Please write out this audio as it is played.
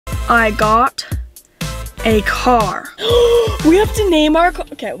I got a car. We have to name our car.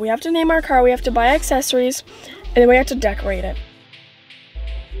 Okay, we have to name our car. We have to buy accessories, and then we have to decorate it.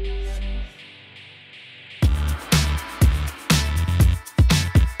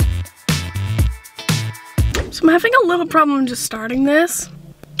 So I'm having a little problem just starting this.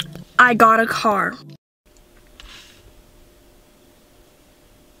 I got a car.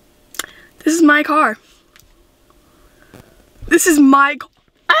 This is my car. This is my car.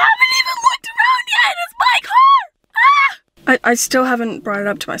 I haven't even looked around yet. It's my car. Ah! I still haven't brought it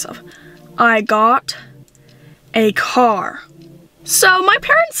up to myself. I got a car. So my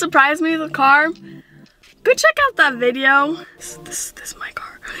parents surprised me with a car. Go check out that video. This is my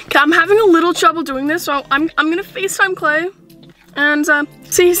car. Okay, I'm having a little trouble doing this, so I'm gonna FaceTime Clay and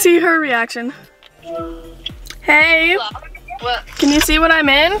see her reaction. Hey. What? Can you see what I'm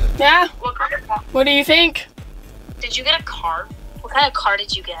in? Yeah. What kind of car? What do you think? Did you get a car? What kind of car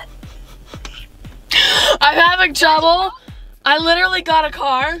did you get? I'm having trouble. I literally got a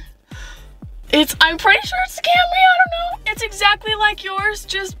car. I'm pretty sure it's a Camry, I don't know. It's exactly like yours,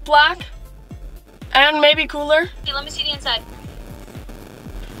 just black. And maybe cooler. Okay, let me see the inside.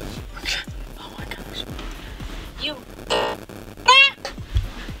 Oh my gosh. You.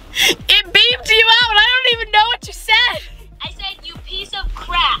 It beeped you out. I don't even know what you said. I said you piece of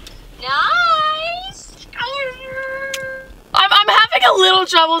crap. Nice. I'm having a little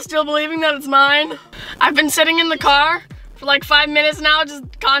trouble still believing that it's mine. I've been sitting in the car for like 5 minutes now, just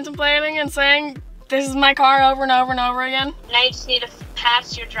contemplating and saying, this is my car over and over and over again. Now you just need to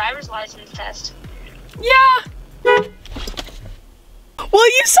pass your driver's license test. Yeah. Well,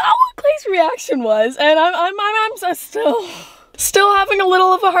 you saw what Clay's reaction was, and I'm still having a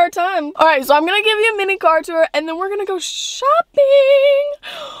little of a hard time. All right, so I'm gonna give you a mini car tour, and then we're gonna go shopping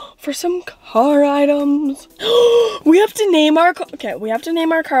for some car items. We have to name our car. Okay, we have to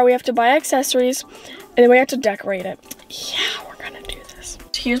name our car. We have to buy accessories, and then we have to decorate it. Yeah, we're gonna do this.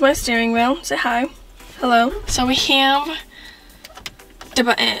 Here's my steering wheel. Say hi. Hello. So we have the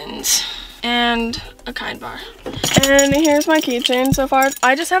buttons and a kind bar. And here's my keychain so far.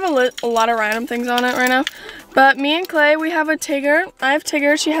 I just have a lot of random things on it right now. But me and Clay, we have a Tigger. I have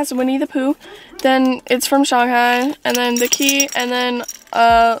Tigger, she has Winnie the Pooh. Then it's from Shanghai. And then the key, and then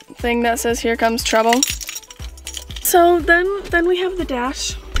a thing that says here comes trouble. So then we have the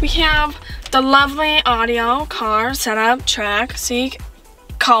dash. We have the lovely audio, car, setup, track, seek,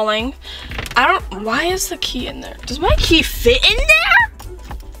 calling. Why is the key in there? Does my key fit in there?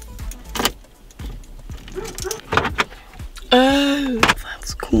 Oh,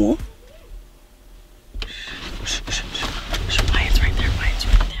 that's cool. Wyatt's right there, Wyatt's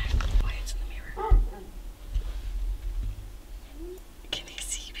right there. Wyatt's in the mirror. Can he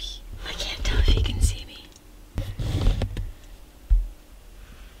see me? I can't tell if he can see me.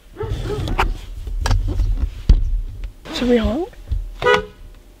 Should we honk? I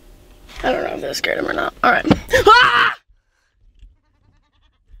don't know if that scared him or not. Alright.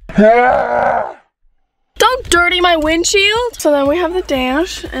 Ah! Don't dirty my windshield. So then we have the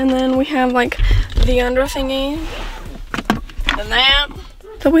dash, and then we have like the under thingy, and that.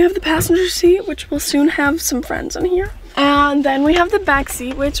 Then we have the passenger seat, which will soon have some friends in here. And then we have the back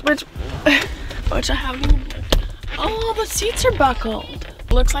seat, which I haven't even looked. Oh, the seats are buckled.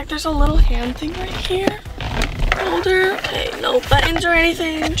 Looks like there's a little hand thing right here. Holder. Okay, no buttons or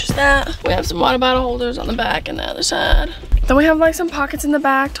anything, just that. We have some water bottle holders on the back and the other side. Then we have like some pockets in the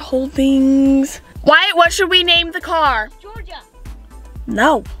back to hold things. Wyatt, what should we name the car? Georgia.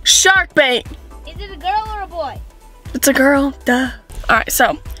 No. Shark bait. Is it a girl or a boy? It's a girl, duh. All right,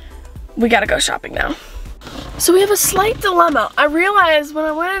 so we gotta go shopping now. So we have a slight dilemma. I realized when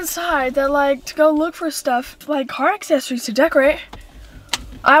I went inside that like to go look for stuff, like car accessories to decorate,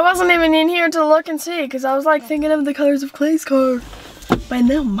 I wasn't even in here to look and see because I was like thinking of the colors of Clay's car. But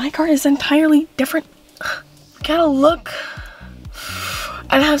no, my car is entirely different. Gotta look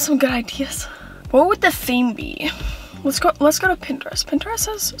and have some good ideas. What would the theme be? Let's go to Pinterest. Pinterest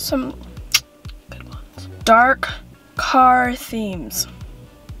has some good ones. Dark car themes.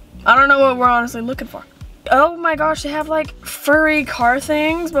 I don't know what we're honestly looking for. Oh my gosh, they have like furry car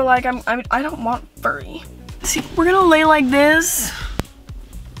things, but like I don't want furry. See, we're gonna lay like this.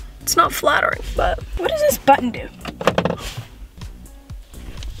 It's not flattering, but what does this button do?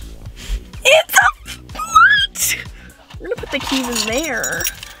 It's a what? We're gonna put the keys in there.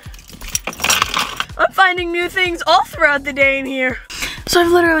 I'm finding new things all throughout the day in here. So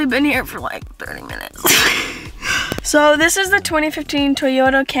I've literally been here for like 30 minutes. So this is the 2015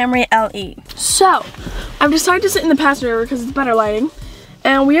 Toyota Camry LE. So I've decided to sit in the passenger because it's better lighting.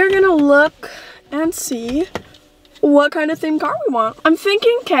 And we are gonna look and see what kind of themed car we want. I'm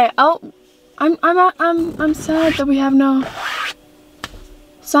thinking, okay, I'm sad that we have no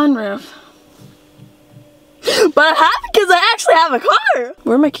sunroof. But I'm happy because I actually have a car.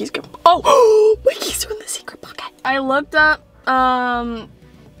 Where are my keys go? Oh, my keys are in the secret pocket. I looked up,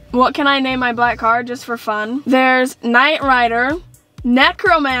 what can I name my black car just for fun? There's Knight Rider,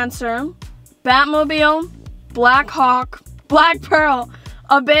 Necromancer, Batmobile, Black Hawk, Black Pearl,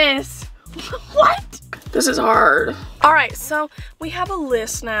 Abyss. What? This is hard. All right, so we have a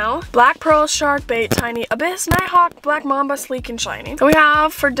list now. Black Pearl, Shark Bait, Tiny, Abyss, Nighthawk, Black Mamba, Sleek, and Shiny. So we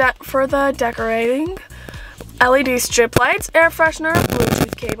have for the decorating, LED strip lights, air freshener,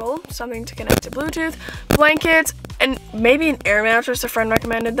 Bluetooth cable, something to connect to Bluetooth, blankets, and maybe an air mattress. A friend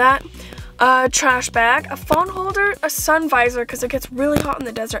recommended that. A trash bag, a phone holder, a sun visor because it gets really hot in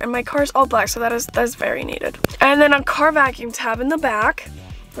the desert, and my car's all black, so that is very needed. And then a car vacuum tab in the back,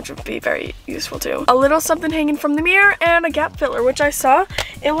 which would be very useful too. A little something hanging from the mirror, and a gap filler, which I saw.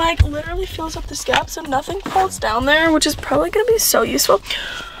 It like literally fills up this gap so nothing falls down there, which is probably gonna be so useful.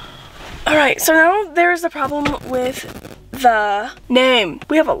 All right, so now there's the problem with the name.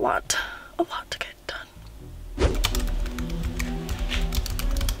 We have a lot to get done.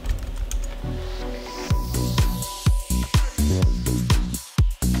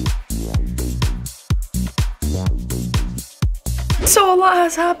 So a lot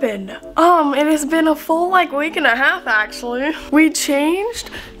has happened. It has been a full like week and a half actually. We changed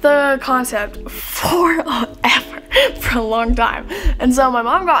the concept forever, for a long time. And so my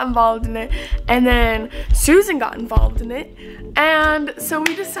mom got involved in it, and then Susan got involved in it. And so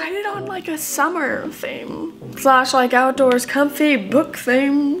we decided on like a summer theme / like outdoors comfy book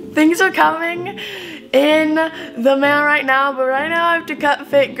theme. Things are coming in the mail right now, but right now I have to cut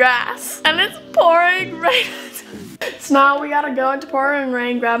fake grass. And it's pouring rain. So now we gotta go into pouring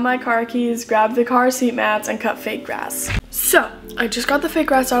rain, grab my car keys, grab the car seat mats, and cut fake grass. So I just got the fake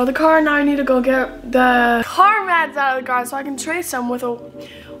grass out of the car. Now I need to go get the car mats out of the car so I can trace them with a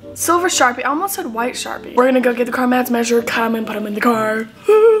silver Sharpie. I almost said white Sharpie. We're gonna go get the car mats measured, cut them, and put them in the car.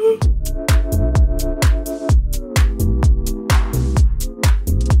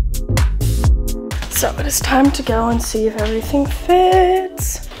 So it is time to go and see if everything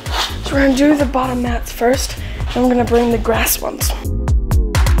fits. So we're gonna do the bottom mats first, and we're gonna bring the grass ones.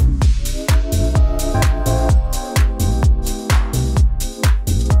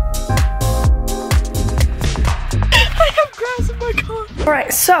 I have grass in my car. All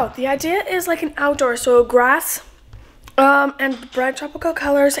right, so the idea is like an outdoor, so grass, and bright tropical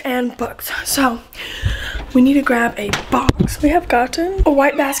colors and books. So we need to grab a box. We have gotten a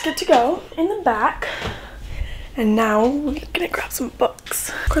white basket to go in the back. And now we're gonna grab some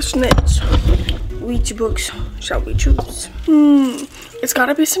books. Question is, which books shall we choose? It's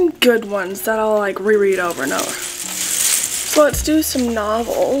gotta be some good ones that I'll like reread over and over. So let's do some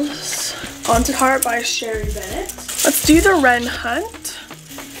novels. Haunted Heart by Sherry Bennett. Let's do The Wren Hunt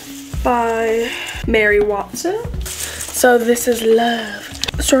by Mary Watson. So This Is Love.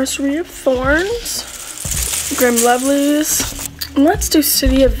 Sorcery of Thorns. Grim Lovelies. And let's do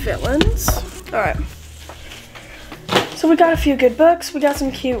City of Villains. All right. So we got a few good books, we got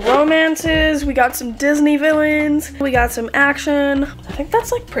some cute romances, we got some Disney villains, we got some action. I think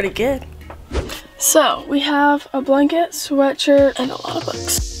that's like pretty good. So we have a blanket, sweatshirt, and a lot of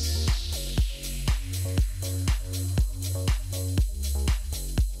books.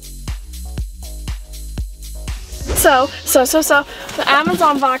 So the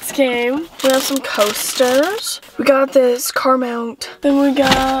Amazon box came. We have some coasters. We got this car mount. Then we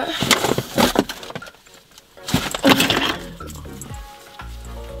got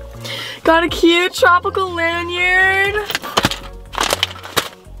a cute tropical lanyard.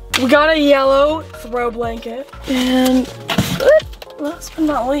 We got a yellow throw blanket. And last but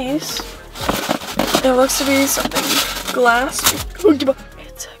not least, it looks to be something glass.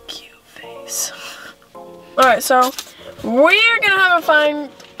 It's a cute face. Alright, so we're gonna have to find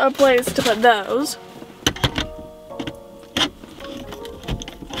a place to put those.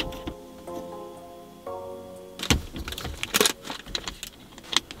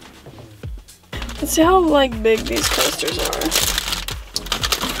 Let's see how like big these coasters are.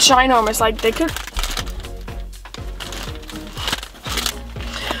 Ginormous, like they could.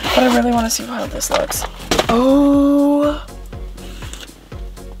 But I really want to see how this looks. Oh,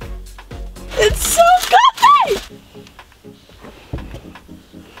 it's so comfy!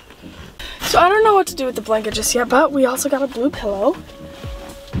 So I don't know what to do with the blanket just yet, but we also got a blue pillow.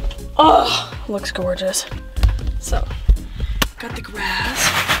 Oh, looks gorgeous. So, got the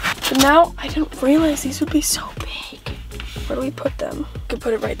grass. But now, I didn't realize these would be so big. Where do we put them? We could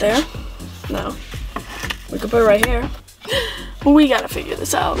put it right there. No. We could put it right here. We gotta figure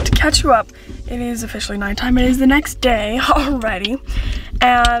this out. To catch you up, it is officially nighttime. It is the next day already.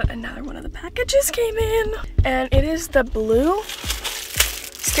 And another one of the packages came in. And it is the blue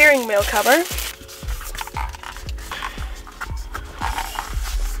steering wheel cover.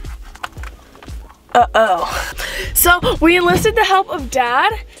 Uh-oh. So we enlisted the help of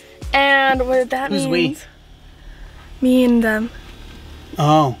Dad. And what that means... Who's we? Me and them.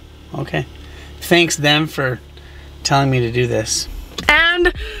 Oh, okay. Thanks them for telling me to do this.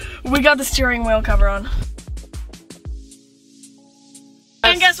 And we got the steering wheel cover on.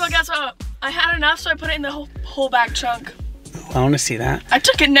 And guess what, I had enough, so I put it in the whole back trunk. I want to see that. I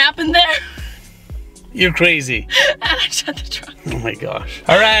took a nap in there. You're crazy. And I shut the trunk. Oh my gosh.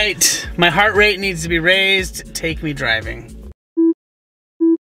 All right, my heart rate needs to be raised. Take me driving.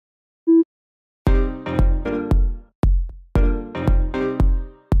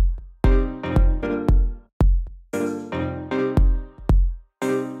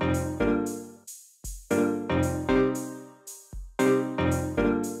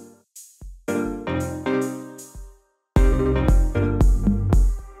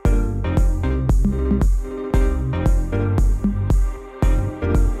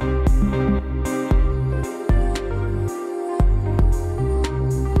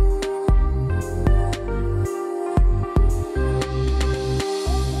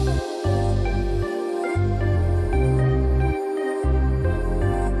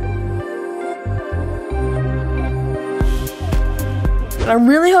 I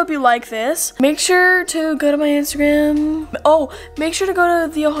really hope you like this. Make sure to go to my Instagram. Oh, make sure to go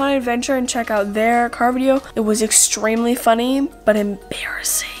to the Ohana Adventure and check out their car video. It was extremely funny, but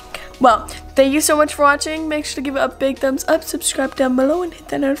embarrassing. Well, thank you so much for watching. Make sure to give it a big thumbs up, subscribe down below, and hit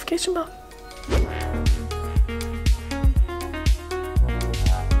that notification bell.